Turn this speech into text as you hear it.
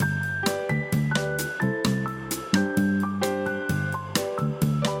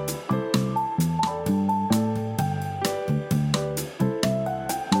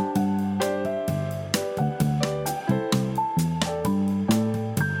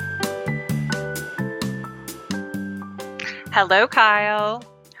Hello, Kyle.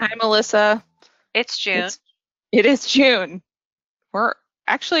 Hi, Melissa. It's June. It is June. We're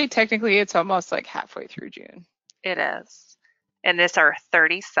actually technically it's almost like halfway through June. It is. And this our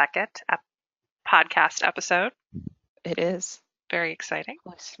 32nd podcast episode. It is. Very exciting.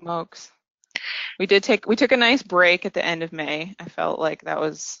 Holy smokes. We took a nice break at the end of May. I felt like that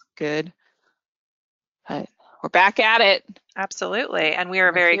was good. But we're back at it. Absolutely. And we are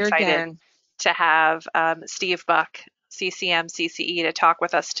We're very here excited again. to have Steve Buck, CCM, CCE, to talk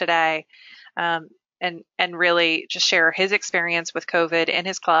with us today and really just share his experience with COVID in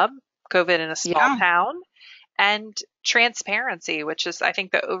his club, COVID in a small Yeah. town, and transparency, which is, I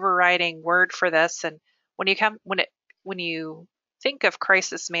think, the overriding word for this. And when you think of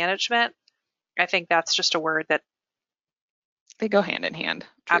crisis management, I think that's just a word that They go hand in hand,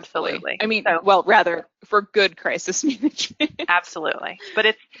 truthfully. absolutely. I mean, So well, rather for good crisis management. absolutely. But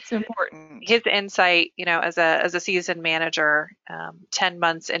it's It's important. his insight, as a seasoned manager, 10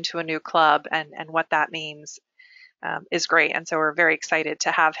 months into a new club and what that means is great. And so we're very excited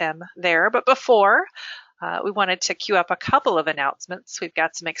to have him there. But before, we wanted to queue up a couple of announcements. We've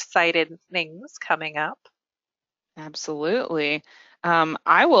got some excited things coming up. Absolutely.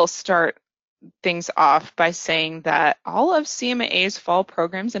 I will start things off by saying that all of CMA's fall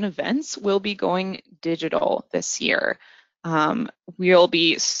programs and events will be going digital this year. We'll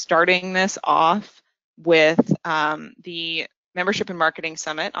be starting this off with the Membership and Marketing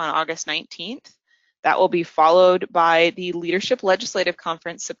Summit on August 19th. That will be followed by the Leadership Legislative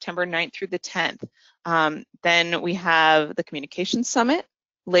Conference September 9th through the 10th. Then we have the Communications Summit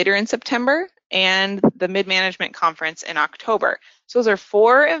later in September and the Mid-Management Conference in October. So those are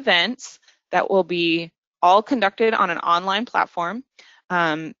 4 events that will be all conducted on an online platform.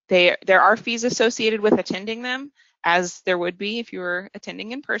 There are fees associated with attending them, as there would be if you were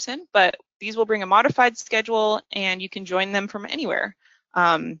attending in person, but these will bring a modified schedule and you can join them from anywhere.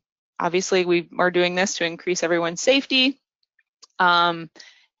 Obviously, we are doing this to increase everyone's safety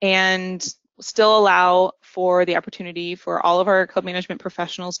and still allow for the opportunity for all of our club management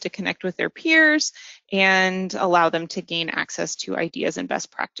professionals to connect with their peers and allow them to gain access to ideas and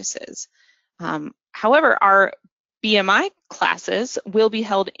best practices. However, our BMI classes will be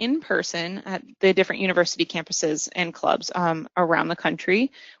held in person at the different university campuses and clubs around the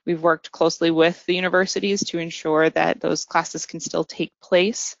country. We've worked closely with the universities to ensure that those classes can still take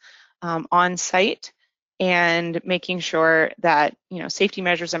place on site, and making sure that safety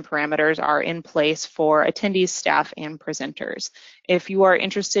measures and parameters are in place for attendees, staff, and presenters. If you are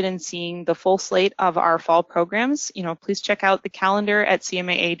interested in seeing the full slate of our fall programs, please check out the calendar at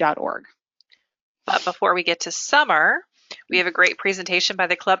cmaa.org. But before we get to summer, we have a great presentation by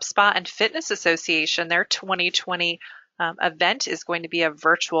the Club Spa and Fitness Association. Their 2020 event is going to be a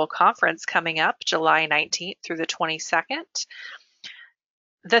virtual conference coming up July 19th through the 22nd.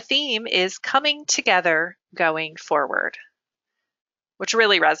 The theme is coming together, going forward, which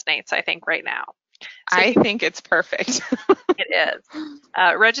really resonates, I think, right now. I think it's perfect. It is.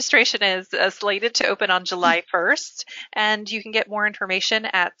 Registration is slated to open on July 1st, and you can get more information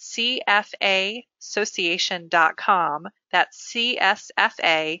at cfassociation.com. That's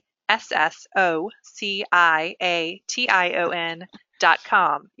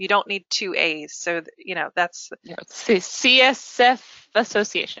CFFASSOCIATION.com. You don't need 2 A's, so that's It's the CSF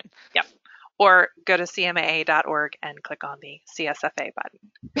Association. Yep. Or go to cmaa.org and click on the CSFA button.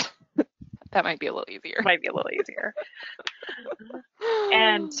 That might be a little easier. Might be a little easier.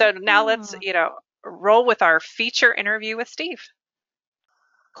 And so now let's, roll with our feature interview with Steve.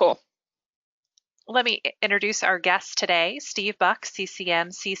 Cool. Let me introduce our guest today, Steve Buck, CCM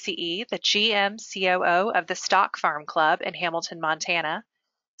CCE, the GM COO of the Stock Farm Club in Hamilton, Montana.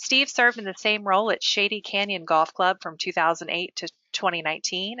 Steve served in the same role at Shady Canyon Golf Club from 2008 to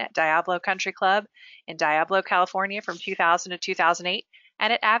 2019, at Diablo Country Club in Diablo, California from 2000 to 2008,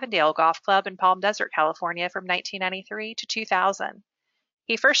 and at Avondale Golf Club in Palm Desert, California from 1993 to 2000.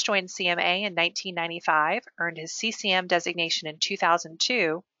 He first joined CMA in 1995, earned his CCM designation in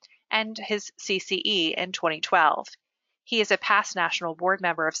 2002, and his CCE in 2012. He is a past national board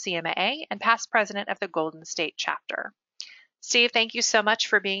member of CMA and past president of the Golden State chapter. Steve, thank you so much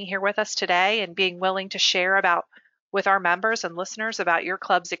for being here with us today and being willing to share with our members and listeners about your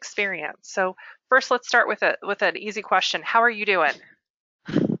club's experience. So first, let's start with an easy question. How are you doing?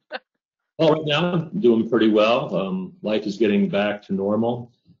 Well, right now I'm doing pretty well. Life is getting back to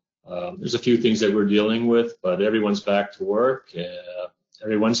normal. There's a few things that we're dealing with, but everyone's back to work.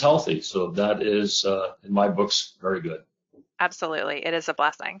 Everyone's healthy. So that is, in my books, very good. Absolutely. It is a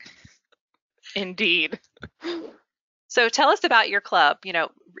blessing. Indeed. So tell us about your club.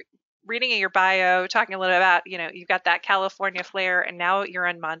 reading in your bio, talking a little about, you've got that California flair, and now you're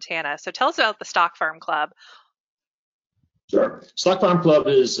in Montana. So tell us about the Stock Farm Club. Sure. Stock Farm Club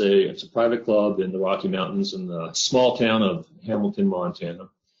it's a private club in the Rocky Mountains in the small town of Hamilton, Montana.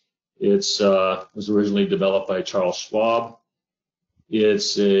 It was originally developed by Charles Schwab.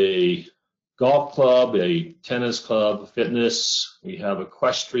 It's a golf club, a tennis club, fitness. We have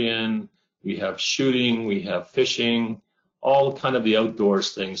equestrian, we have shooting, we have fishing, all kind of the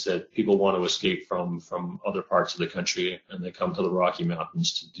outdoors things that people want to escape from other parts of the country, and they come to the Rocky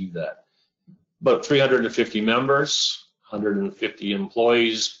Mountains to do that. About 350 members, 150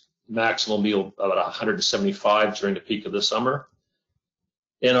 employees, maximum be about 175 during the peak of the summer.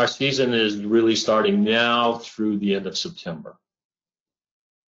 And our season is really starting now through the end of September.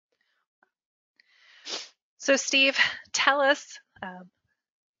 So Steve, tell us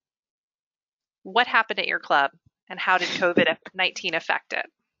what happened at your club and how did COVID-19 affect it?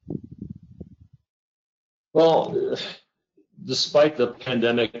 Well, despite the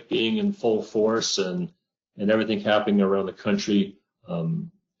pandemic being in full force and everything happening around the country,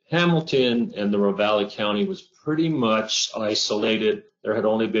 Hamilton and the Ravalli County was pretty much isolated. There had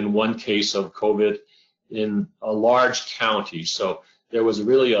only been one case of COVID in a large county, so there was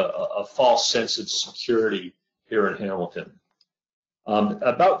really a false sense of security here in Hamilton.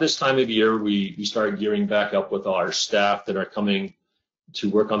 About this time of year, we started gearing back up with our staff that are coming to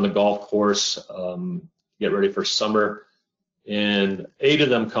work on the golf course, get ready for summer, and 8 of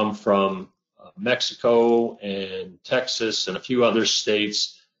them come from Mexico and Texas and a few other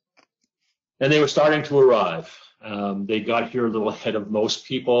states, and they were starting to arrive. They got here a little ahead of most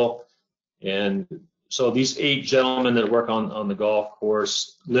people, and so these 8 gentlemen that work on the golf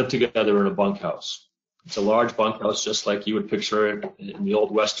course live together in a bunkhouse. It's a large bunkhouse, just like you would picture it in the old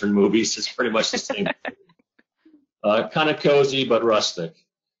Western movies. It's pretty much the same. Kind of cozy, but rustic.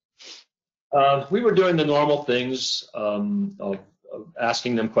 We were doing the normal things of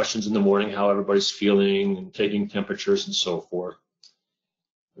asking them questions in the morning, how everybody's feeling, and taking temperatures and so forth.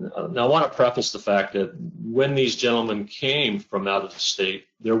 Now, I want to preface the fact that when these gentlemen came from out of the state,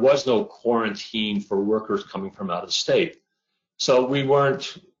 there was no quarantine for workers coming from out of the state. So we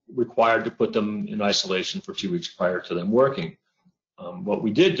weren't required to put them in isolation for 2 weeks prior to them working. What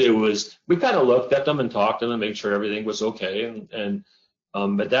we did do was we kind of looked at them and talked to them and made sure everything was okay. And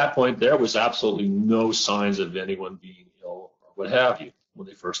at that point, there was absolutely no signs of anyone being ill or what have you when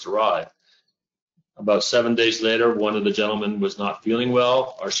they first arrived. About 7 days later, one of the gentlemen was not feeling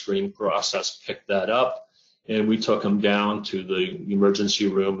well. Our screening process picked that up, and we took him down to the emergency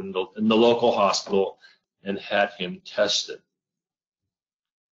room in the local hospital and had him tested.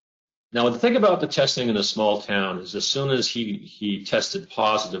 Now, the thing about the testing in a small town is as soon as he tested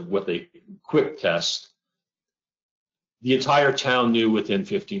positive with a quick test, the entire town knew within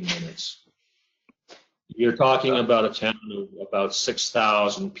 15 minutes. You're talking about a town of about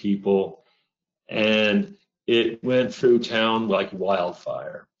 6,000 people, and it went through town like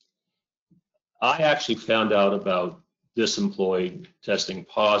wildfire. I actually found out about this employee testing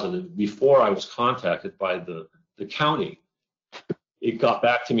positive before I was contacted by the county. It got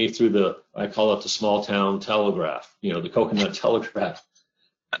back to me through I call it the small town telegraph, the coconut telegraph.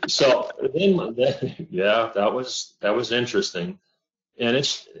 So then yeah, that was interesting. And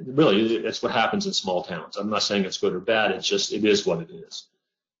it's what happens in small towns. I'm not saying it's good or bad. It is what it is.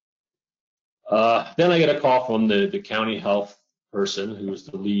 Then I get a call from the county health person who's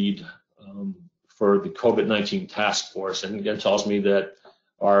the lead for the COVID-19 task force, and again tells me that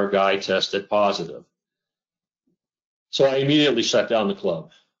our guy tested positive. So I immediately shut down the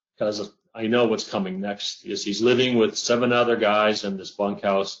club because I know what's coming next. Is he's living with 7 other guys in this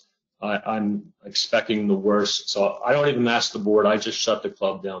bunkhouse. I'm expecting the worst. So I don't even ask the board. I just shut the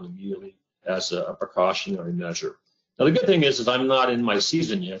club down immediately as a precautionary measure. Now, the good thing is I'm not in my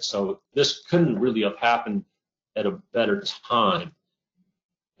season yet, so this couldn't really have happened at a better time.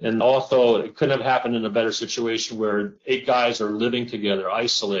 And also, it couldn't have happened in a better situation where 8 guys are living together,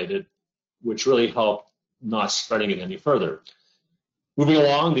 isolated, which really helped not spreading it any further. Moving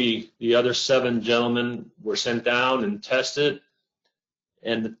along, the other 7 gentlemen were sent down and tested,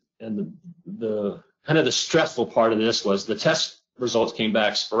 and the kind of the stressful part of this was the test results came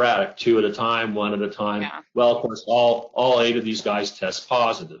back sporadic, 2 at a time, 1 at a time. Yeah. Well, of course, all 8 of these guys test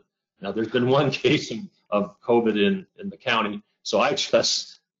positive. Now, there's been 1 case of COVID in the county, so I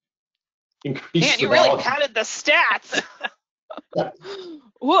just increased. Man, you really padded the stats.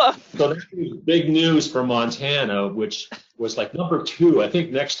 Woof. So that's big news for Montana, which was like number 2, I think,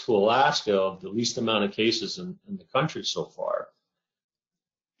 next to Alaska, of the least amount of cases in the country so far.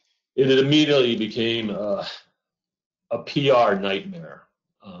 It immediately became a PR nightmare.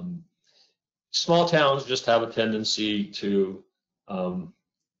 small towns just have a tendency to,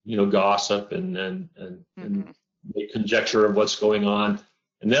 gossip and make conjecture of what's going on.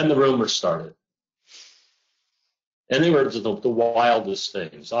 And then the rumors started. And they were the wildest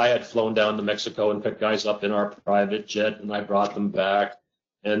things. I had flown down to Mexico and picked guys up in our private jet, and I brought them back.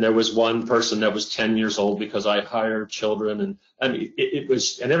 And there was one person that was 10 years old because I hired children. And I mean, it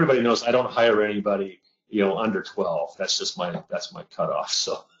was, and everybody knows I don't hire anybody, under 12. That's just that's my cutoff.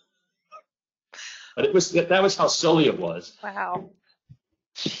 So, but that was how silly it was. Wow.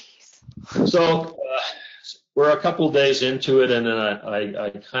 So we're a couple of days into it, and then I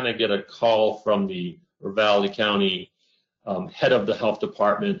kind of get a call from the Valley County head of the health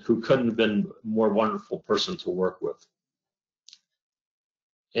department, who couldn't have been a more wonderful person to work with.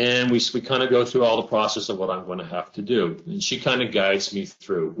 And we kind of go through all the process of what I'm going to have to do. And she kind of guides me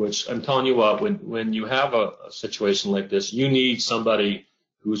through, which I'm telling you what, when you have a situation like this, you need somebody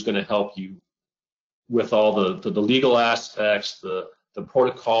who's going to help you with all the legal aspects, the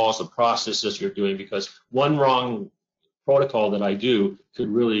protocols, the processes you're doing, because one wrong protocol that I do could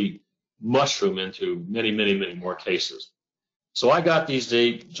really mushroom into many, many, many more cases. So I got these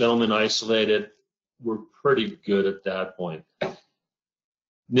 8 gentlemen isolated. We're pretty good at that point.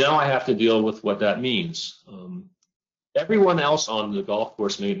 Now I have to deal with what that means. Everyone else on the golf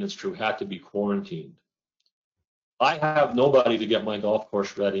course maintenance crew had to be quarantined. I have nobody to get my golf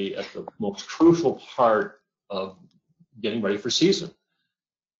course ready at the most crucial part of getting ready for season.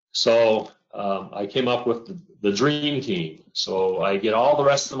 So I came up with the dream team. So I get all the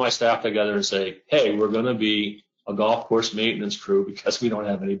rest of my staff together and say, hey, we're going to be a golf course maintenance crew because we don't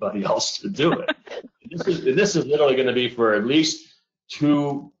have anybody else to do it. This is literally going to be for at least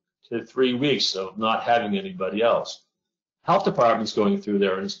 2 to 3 weeks of not having anybody else. Health department's going through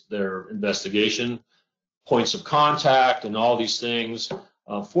their investigation, points of contact, and all these things.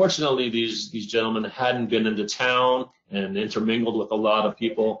 Fortunately, these gentlemen hadn't been into town and intermingled with a lot of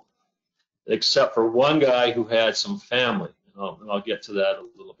people, except for one guy who had some family. And I'll get to that a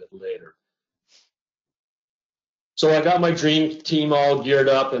little bit later. So I got my dream team all geared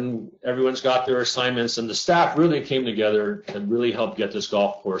up, and everyone's got their assignments, and the staff really came together and really helped get this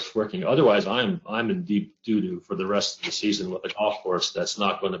golf course working. Otherwise, I'm in deep doo-doo for the rest of the season with a golf course that's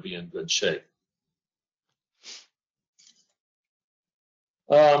not going to be in good shape.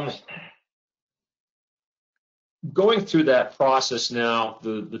 Going through that process now,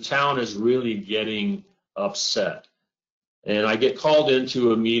 the town is really getting upset. And I get called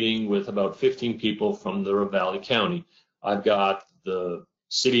into a meeting with about 15 people from the Valley County. I've got the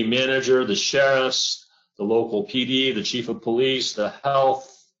city manager, the sheriffs, the local PD, the chief of police, the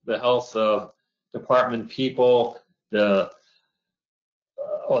health department people. There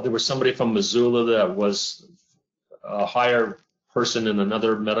was somebody from Missoula that was a higher person in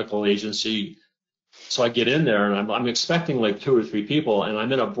another medical agency. So I get in there, and I'm expecting like 2 or 3 people, and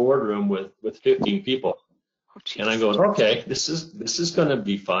I'm in a boardroom with 15 people. And I go, okay, this is going to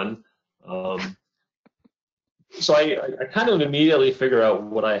be fun. So I kind of immediately figure out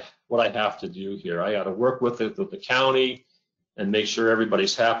what I have to do here. I got to work with the county and make sure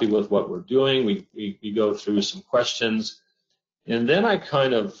everybody's happy with what we're doing. We go through some questions, and then I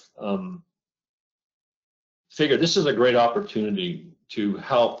kind of figure this is a great opportunity to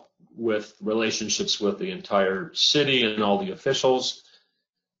help with relationships with the entire city and all the officials.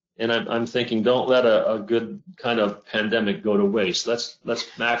 And I'm thinking, don't let a good kind of pandemic go to waste. Let's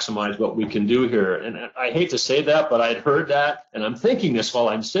maximize what we can do here. And I hate to say that, but I'd heard that, and I'm thinking this while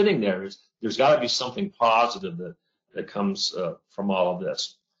I'm sitting there. There's got to be something positive that comes from all of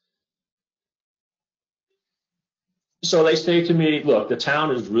this. So they say to me, look, the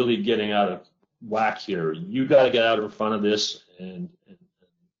town is really getting out of whack here. You got to get out in front of this and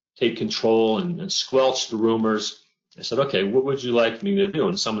take control and squelch the rumors. I said, okay, what would you like me to do?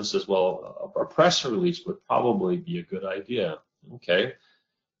 And someone says, well, a press release would probably be a good idea. Okay.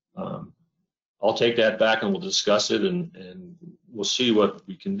 I'll take that back and we'll discuss it and we'll see what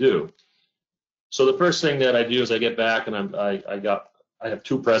we can do. So the first thing that I do is I get back and I have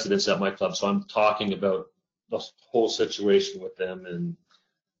 2 presidents at my club, so I'm talking about the whole situation with them and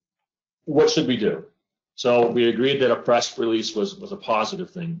what should we do. So we agreed that a press release was a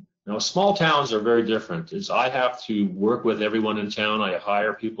positive thing. Now, small towns are very different. I have to work with everyone in town. I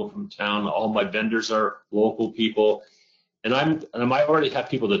hire people from town. All my vendors are local people. And I already have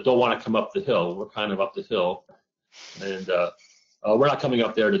people that don't want to come up the hill. We're kind of up the hill. And we're not coming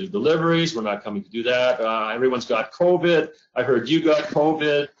up there to do deliveries. We're not coming to do that. Everyone's got COVID. I heard you got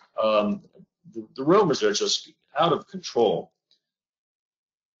COVID. The rumors are just out of control.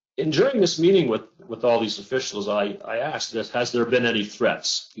 And during this meeting with all these officials, I asked, has there been any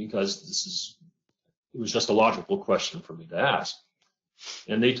threats? Because this is it was just a logical question for me to ask.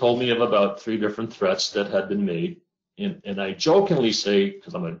 And they told me of about 3 different threats that had been made. And I jokingly say,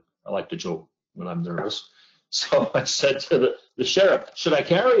 because I like to joke when I'm nervous. So I said to the sheriff, should I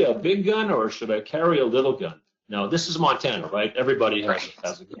carry a big gun or should I carry a little gun? Now, this is Montana, right? Everybody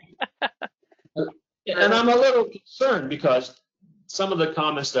has a gun. And I'm a little concerned because some of the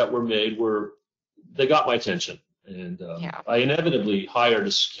comments that were made they got my attention. And I inevitably hired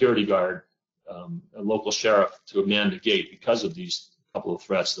a security guard, a local sheriff, to man the gate because of these couple of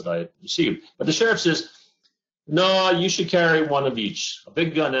threats that I had received. But the sheriff says, no, you should carry one of each, a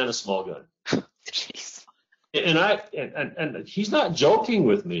big gun and a small gun. Jeez. And he's not joking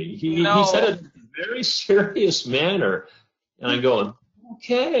with me. He said it in a very serious manner. And I'm going,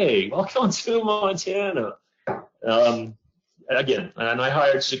 okay, welcome to Montana. Again, and I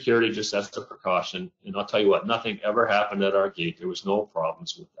hired security just as a precaution. And I'll tell you what, nothing ever happened at our gate. There was no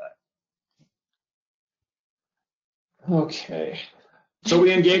problems with that. Okay. So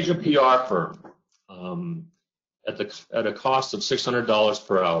we engaged a PR firm at a cost of $600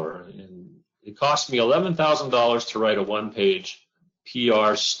 per hour. And it cost me $11,000 to write a 1-page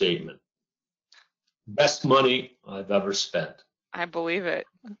PR statement. Best money I've ever spent. I believe it.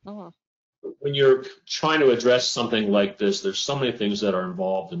 Oh. When you're trying to address something like this, there's so many things that are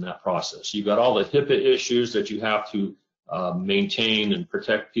involved in that process. You've got all the HIPAA issues that you have to maintain and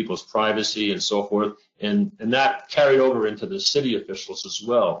protect people's privacy and so forth. And that carried over into the city officials as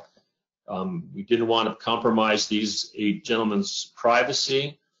well. We didn't want to compromise these 8 gentlemen's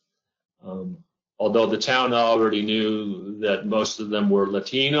privacy. Although the town already knew that most of them were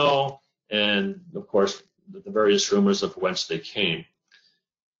Latino, and of course, the various rumors of whence they came.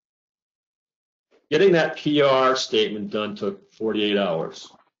 Getting that PR statement done took 48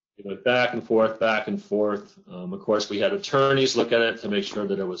 hours. It went back and forth, back and forth. Of course, we had attorneys look at it to make sure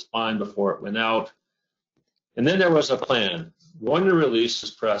that it was fine before it went out. And then there was a plan. We're going to release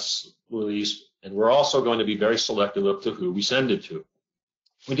this press release, and we're also going to be very selective of to who we send it to.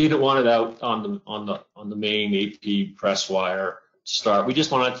 We didn't want it out on the main AP press wire start. We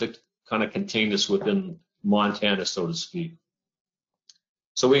just wanted to kind of contain this within Montana, so to speak.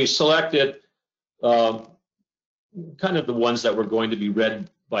 So we selected kind of the ones that were going to be read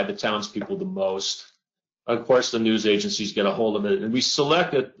by the townspeople the most. Of course, the news agencies get a hold of it, and we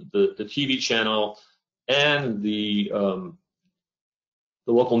selected the TV channel and the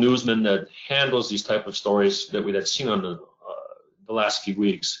local newsman that handles these type of stories that we had seen on the last few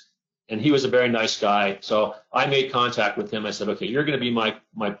weeks. And he was a very nice guy. So I made contact with him. I said, okay, you're going to be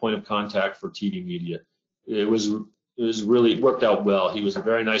my point of contact for TV media. It worked out well. He was a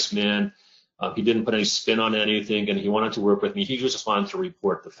very nice man. He didn't put any spin on anything, and he wanted to work with me. He just wanted to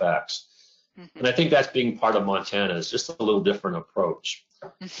report the facts. Mm-hmm. And I think that's being part of Montana. Is just a little different approach.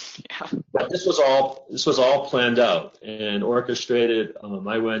 Yeah. But this was all planned out and orchestrated.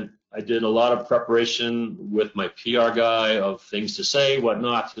 I did a lot of preparation with my PR guy of things to say, what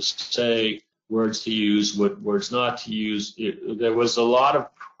not to say, words to use, what words not to use. There was a lot of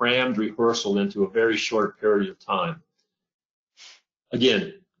crammed rehearsal into a very short period of time.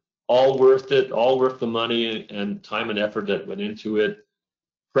 Again, all worth it, all worth the money and time and effort that went into it.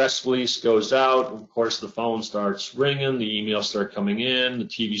 Press release goes out. Of course, the phone starts ringing, the emails start coming in, the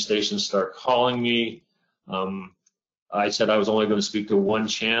TV stations start calling me. I said I was only going to speak to one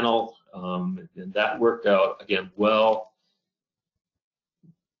channel, and that worked out, again, well.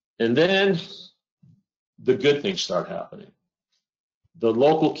 And then the good things start happening. The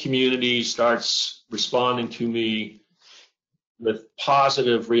local community starts responding to me with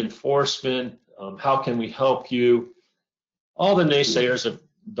positive reinforcement. How can we help you? All the naysayers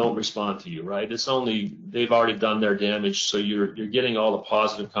don't respond to you, right? It's only they've already done their damage, so you're getting all the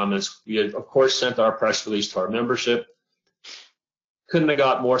positive comments. We had, of course, sent our press release to our membership. Couldn't have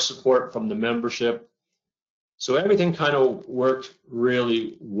got more support from the membership. So everything kind of worked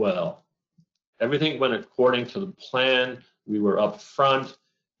really well. Everything went according to the plan. We were upfront.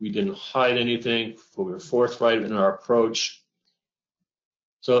 We didn't hide anything. We were forthright in our approach.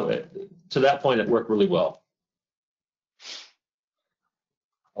 So to that point, it worked really well.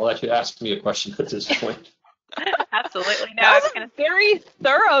 I'll let you ask me a question at this point. Absolutely. No, that was a very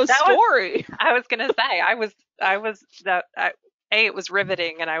thorough story. I was going to say, it was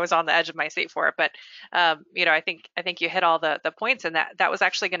riveting, and I was on the edge of my seat for it. But, I think you hit all the points, and that was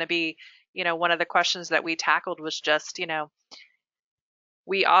actually going to be, one of the questions that we tackled was just,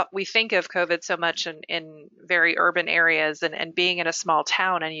 we think of COVID so much in very urban areas and being in a small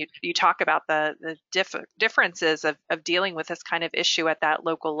town, and you talk about the differences of dealing with this kind of issue at that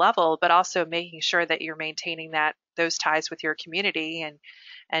local level, but also making sure that you're maintaining those ties with your community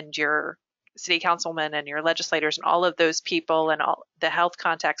and your city councilmen and your legislators and all of those people and all the health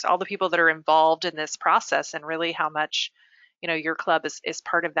contacts, all the people that are involved in this process, and really how much, your club is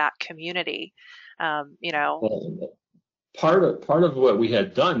part of that community. Well, part of what we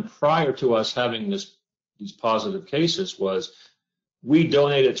had done prior to us having these positive cases was we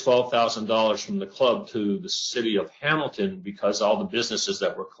donated $12,000 from the club to the city of Hamilton because all the businesses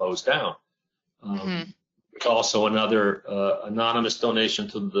that were closed down. Also another anonymous donation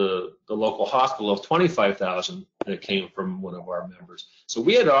to the local hospital of $25,000 that came from one of our members. So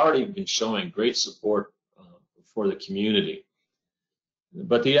we had already been showing great support for the community.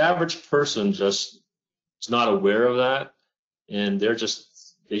 But the average person just is not aware of that, and they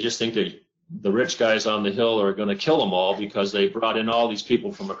just think the rich guys on the hill are going to kill them all because they brought in all these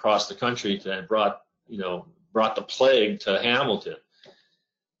people from across the country and brought the plague to Hamilton.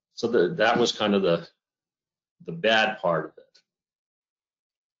 So that was kind of the bad part of it.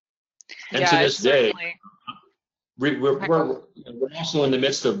 And to this day, we're also in the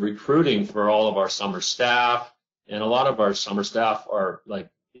midst of recruiting for all of our summer staff, and a lot of our summer staff are like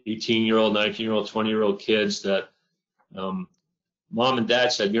 18-year-old, 19-year-old, 20-year-old kids that mom and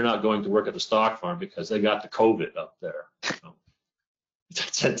dad said, you're not going to work at the stock farm because they got the COVID up there.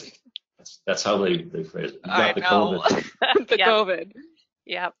 That's how they phrase it. You got the COVID. The COVID.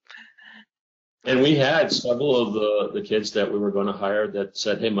 Yep. And we had several of the kids that we were going to hire that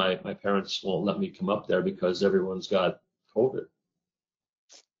said, hey, my parents won't let me come up there because everyone's got COVID.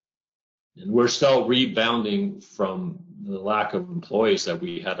 And we're still rebounding from the lack of employees that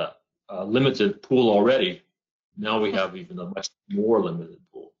we had a limited pool already. Now we have even a much more limited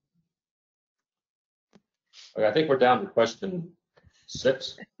pool. Okay, I think we're down to question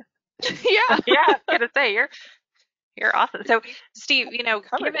 6. Yeah, I'm gonna say you're awesome. So, Steve,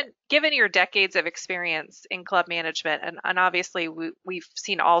 given your decades of experience in club management, and obviously we've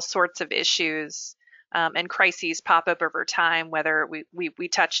seen all sorts of issues and crises pop up over time. Whether we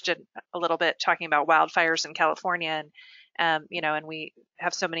touched a little bit talking about wildfires in California, and and we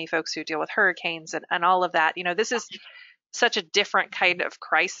have so many folks who deal with hurricanes and all of that. This is such a different kind of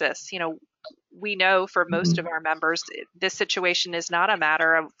crisis. We know for most of our members, this situation is not a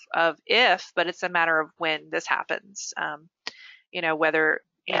matter of if, but it's a matter of when this happens. Whether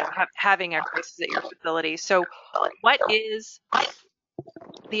having a crisis at your facility. So, what is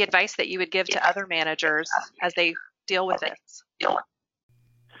the advice that you would give to other managers as they deal with this?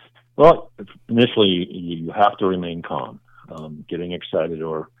 Well, initially, you have to remain calm. Getting excited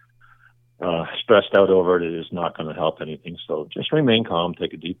or stressed out over it is not going to help anything. So just remain calm,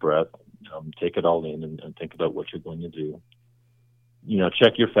 take a deep breath, take it all in and think about what you're going to do.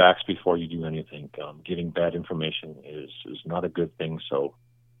 Check your facts before you do anything. Getting bad information is not a good thing. So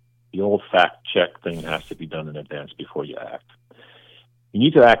the old fact check thing has to be done in advance before you act. You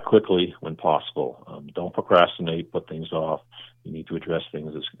need to act quickly when possible. Don't procrastinate, put things off. You need to address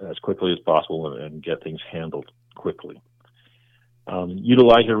things as quickly as possible and get things handled quickly.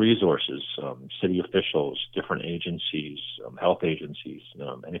 Utilize your resources, city officials, different agencies, health agencies,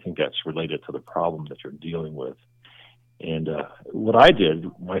 anything that's related to the problem that you're dealing with. And what I did,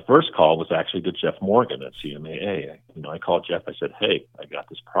 my first call was actually to Jeff Morgan at CMAA. I called Jeff. I said, hey, I got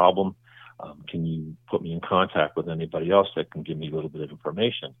this problem. Can you put me in contact with anybody else that can give me a little bit of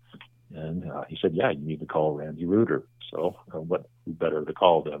information? And he said, yeah, you need to call Randy Reuter. So what better to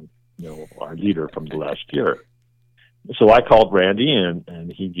call than our leader from the last year? So I called Randy,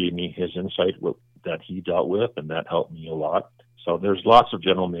 and he gave me his insight that he dealt with, and that helped me a lot. So there's lots of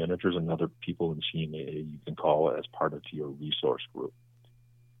general managers and other people in CMAA you can call as part of your resource group.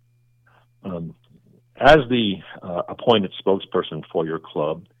 As the appointed spokesperson for your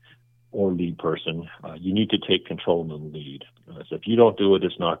club or lead person, you need to take control and lead. So if you don't do it,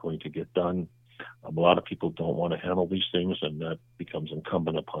 it's not going to get done. A lot of people don't want to handle these things, and that becomes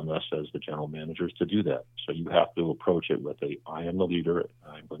incumbent upon us as the general managers to do that. So you have to approach it with I am the leader,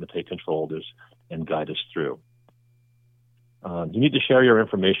 I'm going to take control of this and guide us through. You need to share your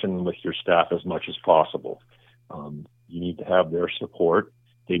information with your staff as much as possible. You need to have their support.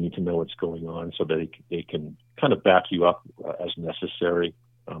 They need to know what's going on so that they can kind of back you up as necessary.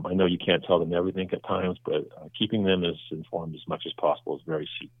 I know you can't tell them everything at times, but keeping them as informed as much as possible is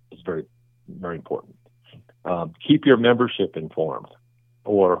very, very important. Keep your membership informed,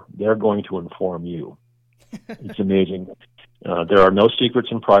 or they're going to inform you. It's amazing. There are no secrets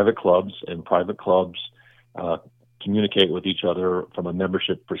in private clubs, and private clubs communicate with each other from a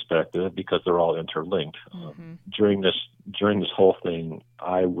membership perspective because they're all interlinked. During this whole thing,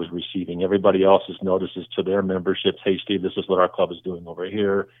 I was receiving everybody else's notices to their memberships. Hey, Steve, this is what our club is doing over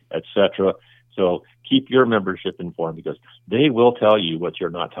here, etc. So keep your membership informed because they will tell you what you're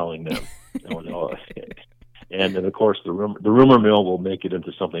not telling them. No. And then, of course, the rumor mill will make it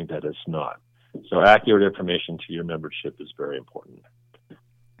into something that it's not. So accurate information to your membership is very important.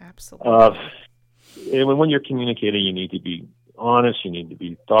 Absolutely. And when you're communicating, you need to be honest, you need to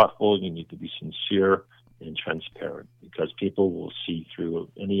be thoughtful, you need to be sincere and transparent, because people will see through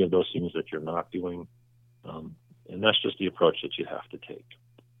any of those things that you're not doing. And that's just the approach that you have to take.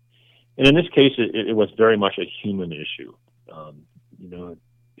 And in this case, it was very much a human issue.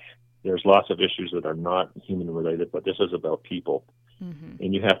 There's lots of issues that are not human related, but this is about people. Mm-hmm.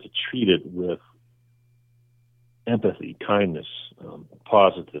 And you have to treat it with empathy, kindness,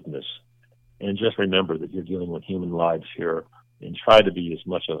 positiveness, and just remember that you're dealing with human lives here, and try to be as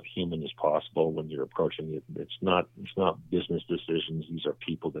much a human as possible when you're approaching it. It's not business decisions. These are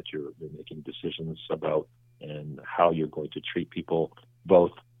people that you're making decisions about, and how you're going to treat people,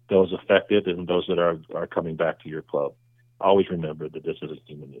 both those affected and those that are coming back to your club. Always remember that this is a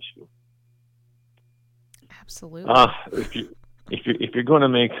human issue. Absolutely. If you're going to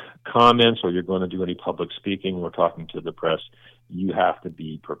make comments, or you're going to do any public speaking or talking to the press, you have to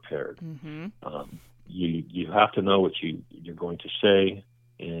be prepared. Mm-hmm. You have to know what you're going to say.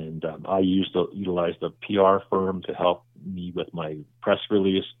 And I utilized a PR firm to help me with my press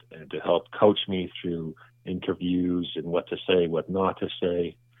release and to help coach me through interviews and what to say, what not to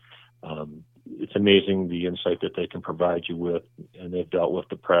say. It's amazing the insight that they can provide you with, and they've dealt with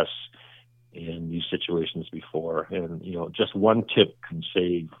the press in these situations before. And, just one tip can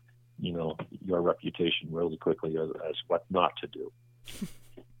save, your reputation really quickly as what not to do.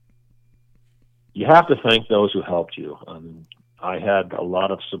 You have to thank those who helped you. I had a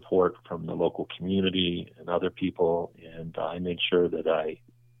lot of support from the local community and other people, and I made sure that I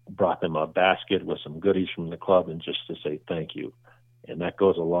brought them a basket with some goodies from the club, and just to say thank you. And that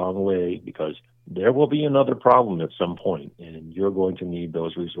goes a long way, because there will be another problem at some point, and you're going to need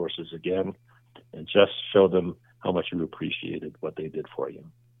those resources again, and just show them how much you appreciated what they did for you.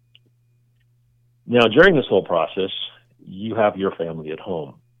 Now, during this whole process, you have your family at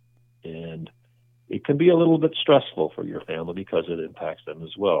home, and it can be a little bit stressful for your family because it impacts them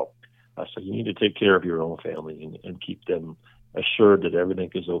as well. So you need to take care of your own family and keep them assured that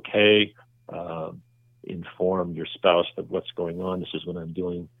everything is okay. Inform your spouse of what's going on. This is what I'm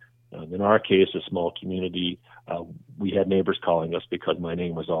doing. In our case, a small community, we had neighbors calling us because my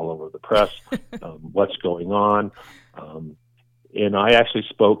name was all over the press. What's going on? And I actually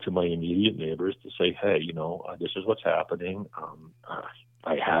spoke to my immediate neighbors to say, hey, this is what's happening.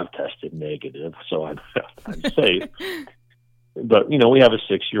 I have tested negative, so I'm safe. But, we have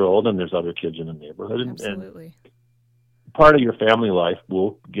a 6-year-old, and there's other kids in the neighborhood. Absolutely. And part of your family life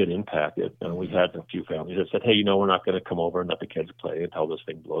will get impacted. And we had a few families that said, hey, we're not going to come over and let the kids play until this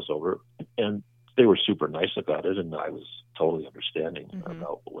thing blows over. And they were super nice about it, and I was totally understanding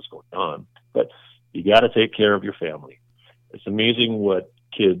about what was going on. But you got to take care of your family. It's amazing what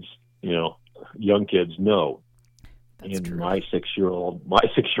kids, young kids know. That's and true. my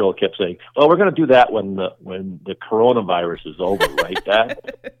 6-year-old kept saying, "Well, we're going to do that when the coronavirus is over, right, Dad?"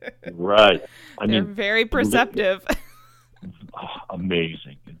 Right. They're very perceptive.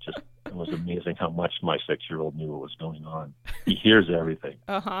 Amazing. It was amazing how much my 6-year-old knew what was going on. He hears everything.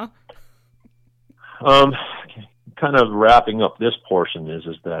 Uh-huh. Kind of wrapping up this portion is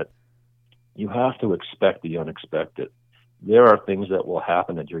that you have to expect the unexpected. There are things that will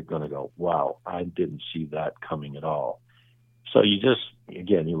happen that you're going to go, wow, I didn't see that coming at all. So you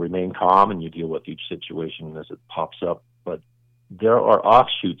remain calm and you deal with each situation as it pops up. But there are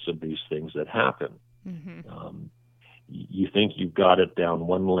offshoots of these things that happen. Mm-hmm. You think you've got it down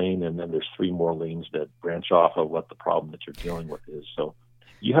one lane, and then there's 3 more lanes that branch off of what the problem that you're dealing with is. So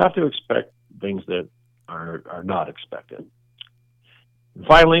you have to expect things that are not expected. And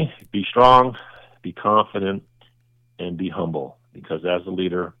finally, be strong, be confident, and be humble, because as a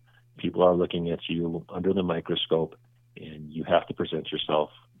leader, people are looking at you under the microscope, and you have to present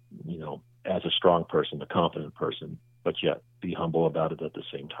yourself, as a strong person, a confident person, but yet be humble about it at the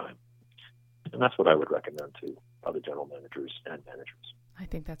same time. And that's what I would recommend to other general managers and managers. I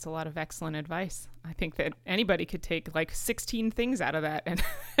think that's a lot of excellent advice. I think that anybody could take like 16 things out of that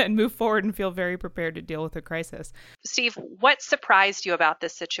and move forward and feel very prepared to deal with a crisis. Steve, what surprised you about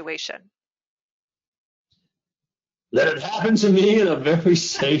this situation? That it happened to me in a very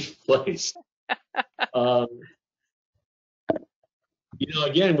safe place.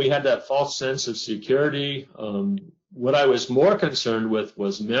 Again, we had that false sense of security. What I was more concerned with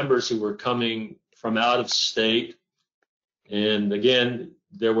was members who were coming from out of state. And again,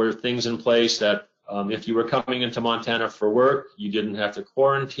 there were things in place that if you were coming into Montana for work, you didn't have to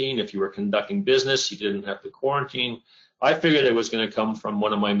quarantine. If you were conducting business, you didn't have to quarantine. I figured it was going to come from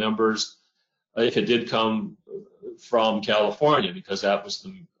one of my members if it did come from California, because that was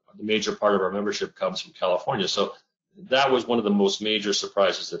the major part of our membership comes from California. So that was one of the most major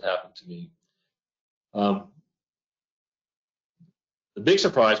surprises that happened to me. The big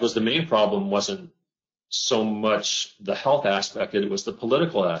surprise was the main problem wasn't so much the health aspect, it was the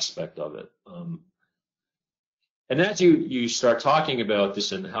political aspect of it. And as you start talking about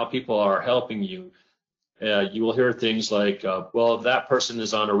this and how people are helping you, you will hear things like, well, that person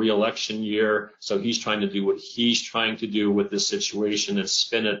is on a re-election year, so he's trying to do what he's trying to do with this situation and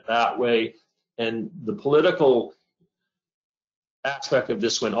spin it that way. And the political aspect of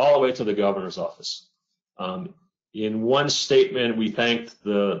this went all the way to the governor's office. In one statement, we thanked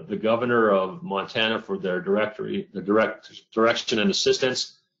the governor of Montana for their direct direction and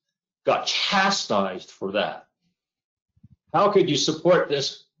assistance, got chastised for that. How could you support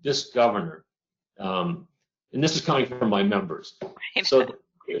this governor? And this is coming from my members. So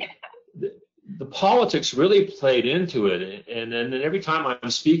the politics really played into it. And then every time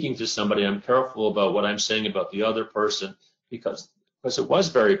I'm speaking to somebody, I'm careful about what I'm saying about the other person because it was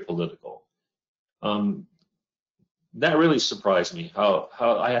very political. That really surprised me, how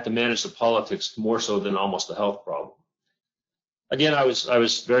I had to manage the politics more so than almost the health problem. Again, I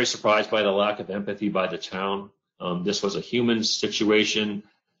was very surprised by the lack of empathy by the town. This was a human situation,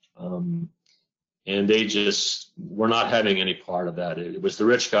 and they just were not having any part of that. It was the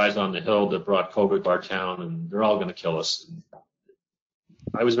rich guys on the hill that brought COVID to our town, and they're all going to kill us.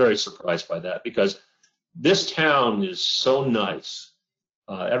 I was very surprised by that because this town is so nice.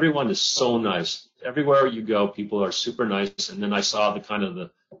 Everyone is so nice. Everywhere you go, people are super nice. And then I saw I'm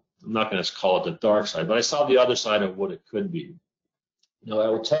not going to call it the dark side, but I saw the other side of what it could be. You know, I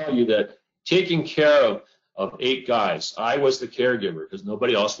will tell you that taking care of 8 guys, I was the caregiver because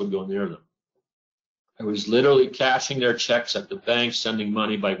nobody else would go near them. I was literally cashing their checks at the bank, sending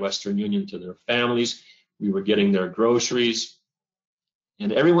money by Western Union to their families. We were getting their groceries.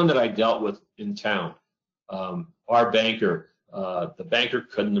 And everyone that I dealt with in town, our banker, the banker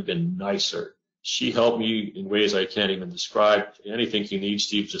couldn't have been nicer. She helped me in ways I can't even describe. Anything you need,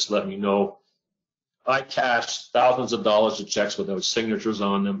 Steve, just let me know. I cashed thousands of dollars of checks without signatures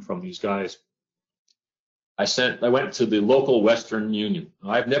on them from these guys. I went to the local Western Union.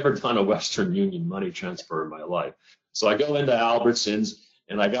 I've never done a Western Union money transfer in my life. So I go into Albertsons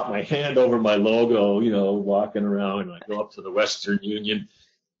and I got my hand over my logo, you know, walking around, and I go up to the Western Union,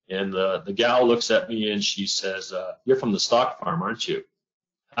 and the gal looks at me and she says, "You're from the stock farm, aren't you?"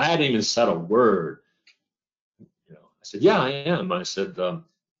 I hadn't even said a word. You know, I said, "Yeah, I am." I said,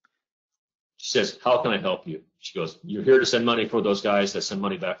 she says, "How can I help you?" She goes, "You're here to send money for those guys that send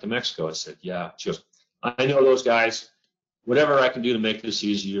money back to Mexico." I said, "Yeah." She goes, "I know those guys. Whatever I can do to make this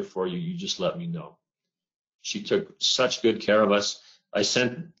easier for you, you just let me know." She took such good care of us. I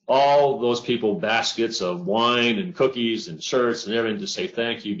sent all those people baskets of wine and cookies and shirts and everything to say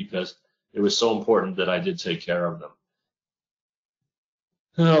thank you because it was so important that I did take care of them.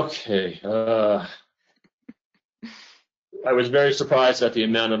 Okay. I was very surprised at the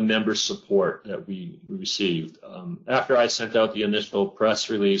amount of member support that we received. After I sent out the initial press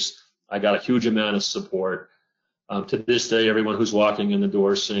release, I got a huge amount of support. To this day, everyone who's walking in the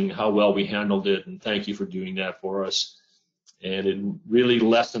door saying how well we handled it and thank you for doing that for us. And it really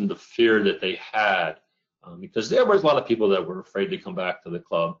lessened the fear that they had because there was a lot of people that were afraid to come back to the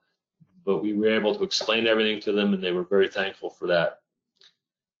club, but we were able to explain everything to them and they were very thankful for that.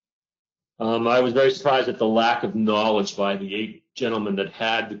 I was very surprised at the lack of knowledge by the 8 gentlemen that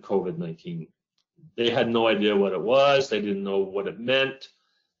had the COVID-19. They had no idea what it was. They didn't know what it meant.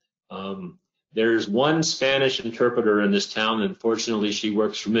 There's one Spanish interpreter in this town, and fortunately she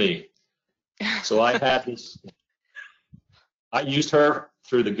works for me. So I had this, I used her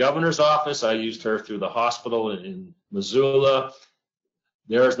through the governor's office. I used her through the hospital in Missoula.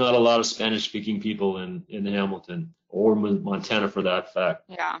 There's not a lot of Spanish-speaking people in Hamilton or Montana for that fact.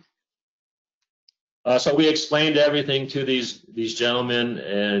 Yeah. So we explained everything to these gentlemen,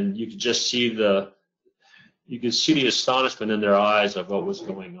 and you could just see the astonishment in their eyes of what was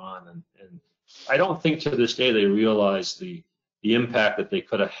going on. And I don't think to this day they realize the impact that they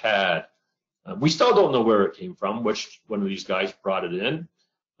could have had. We still don't know where it came from, which one of these guys brought it in.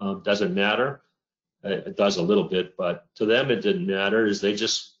 Doesn't matter. It does a little bit, but to them it didn't matter. Is they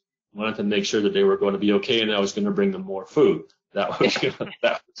just wanted to make sure that they were going to be okay, and I was going to bring them more food. That was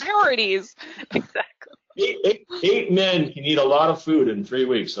Priorities. Exactly. 8 men can eat a lot of food in 3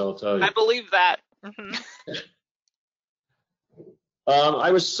 weeks, I'll tell you. I believe that. Mm-hmm.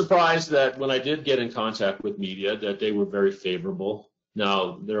 I was surprised that when I did get in contact with media that they were very favorable.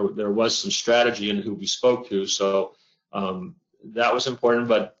 Now, there was some strategy in who we spoke to, so that was important,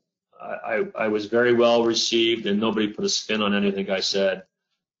 but I was very well received, and nobody put a spin on anything I said.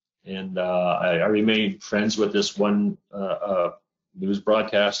 And I remained friends with this one news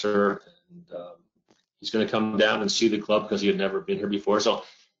broadcaster, and he's going to come down and see the club because he had never been here before. So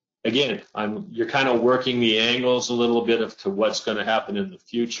again, you're kind of working the angles a little bit of to what's going to happen in the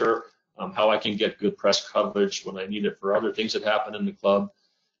future, how I can get good press coverage when I need it for other things that happen in the club.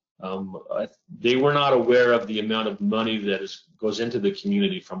 They were not aware of the amount of money that goes into the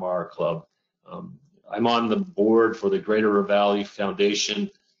community from our club. I'm on the board for the Greater Ravalli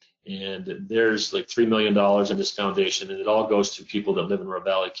Foundation, and there's like $3 million in this foundation, and it all goes to people that live in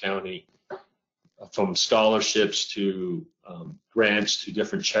Ravalli County, from scholarships to grants to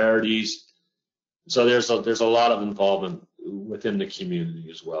different charities. So there's a lot of involvement within the community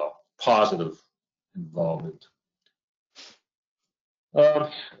as well, positive involvement.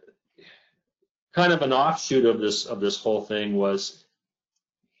 Kind of an offshoot of this whole thing was,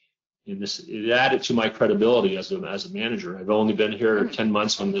 it added to my credibility as a manager. I've only been here 10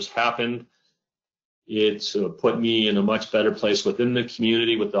 months when this happened. It put me in a much better place within the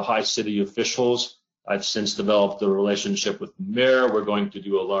community with the high city officials. I've since developed a relationship with the mayor. We're going to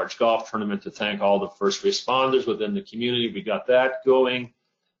do a large golf tournament to thank all the first responders within the community. We got that going.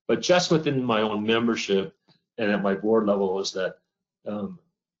 But just within my own membership and at my board level is that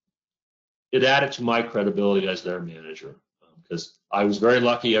it added to my credibility as their manager, because I was very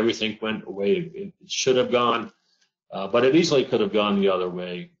lucky. Everything went away it should have gone, but it easily could have gone the other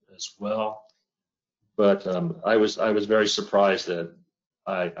way as well. But I was very surprised that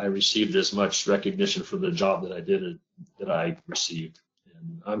I received as much recognition for the job that I did that I received,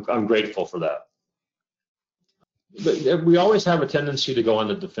 and I'm grateful for that. But we always have a tendency to go on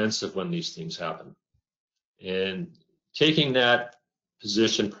the defensive when these things happen, and taking that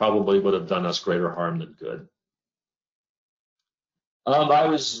position probably would have done us greater harm than good. I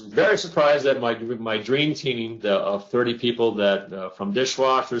was very surprised that my dream team of 30 people, that from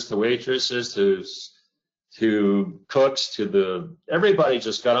dishwashers to waitresses to cooks to everybody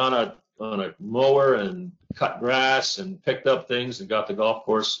just got on a mower and cut grass and picked up things and got the golf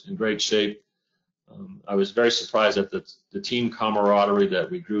course in great shape. I was very surprised at the team camaraderie that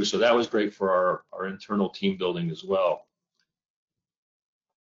we grew. So that was great for our internal team building as well.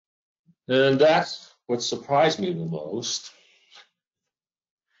 And that's what surprised me the most.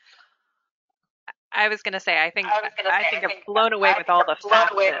 I was going to say, I think I'm blown away with all the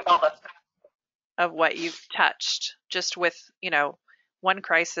facets of what you've touched, just with, one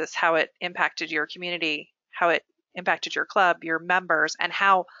crisis, how it impacted your community, how it impacted your club, your members, and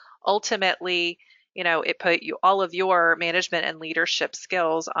how ultimately, it put all of your management and leadership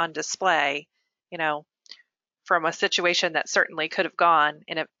skills on display, from a situation that certainly could have gone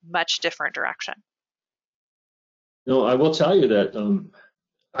in a much different direction. I will tell you that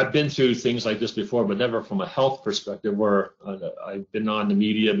I've been through things like this before, but never from a health perspective, where I've been on the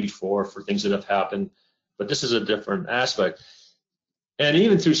media before for things that have happened, but this is a different aspect. And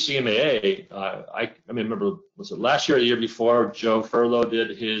even through CMAA, I remember, was it last year or the year before, Joe Furlow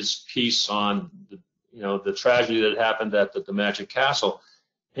did his piece on the tragedy that happened at the Magic Castle.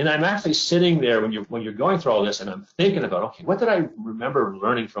 And I'm actually sitting there when you're going through all this, and I'm thinking about, okay, what did I remember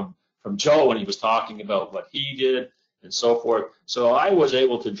learning from Joe when he was talking about what he did and so forth. So I was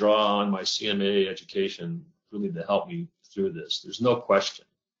able to draw on my CMA education really to help me through this. There's no question.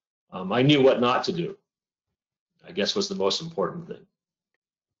 I knew what not to do, I guess, was the most important thing.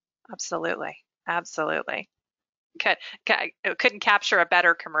 Absolutely. Couldn't capture a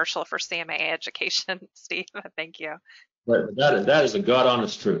better commercial for CMA education, Steve. Thank you. But that is the God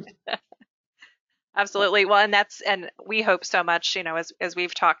honest truth. Absolutely. Well, and we hope so much, as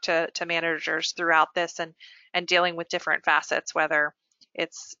we've talked to managers throughout this and dealing with different facets, whether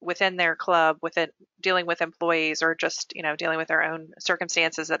it's within their club, dealing with employees, or just, dealing with their own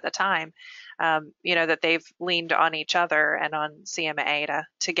circumstances at the time, that they've leaned on each other and on CMA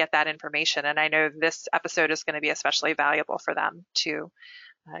to get that information. And I know this episode is going to be especially valuable for them to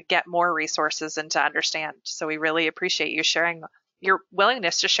get more resources and to understand. So we really appreciate you sharing your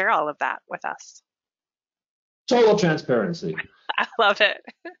willingness to share all of that with us. Total transparency. I love it.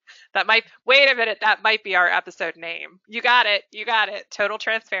 Wait a minute, that might be our episode name. You got it. Total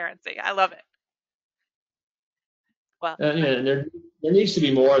transparency. I love it. Well, and there needs to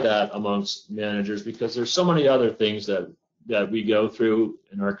be more of that amongst managers, because there's so many other things that we go through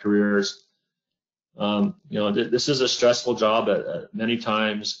in our careers. This is a stressful job at many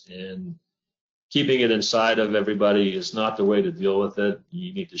times, and keeping it inside of everybody is not the way to deal with it.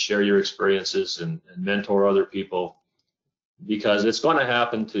 You need to share your experiences and mentor other people, because it's going to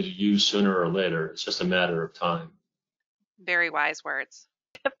happen to you sooner or later. It's just a matter of time. Very wise words.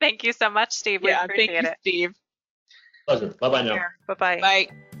 Thank you so much, Steve. We Yeah, appreciate thank you, it. Steve. Pleasure. Bye-bye now. Bye-bye. Bye.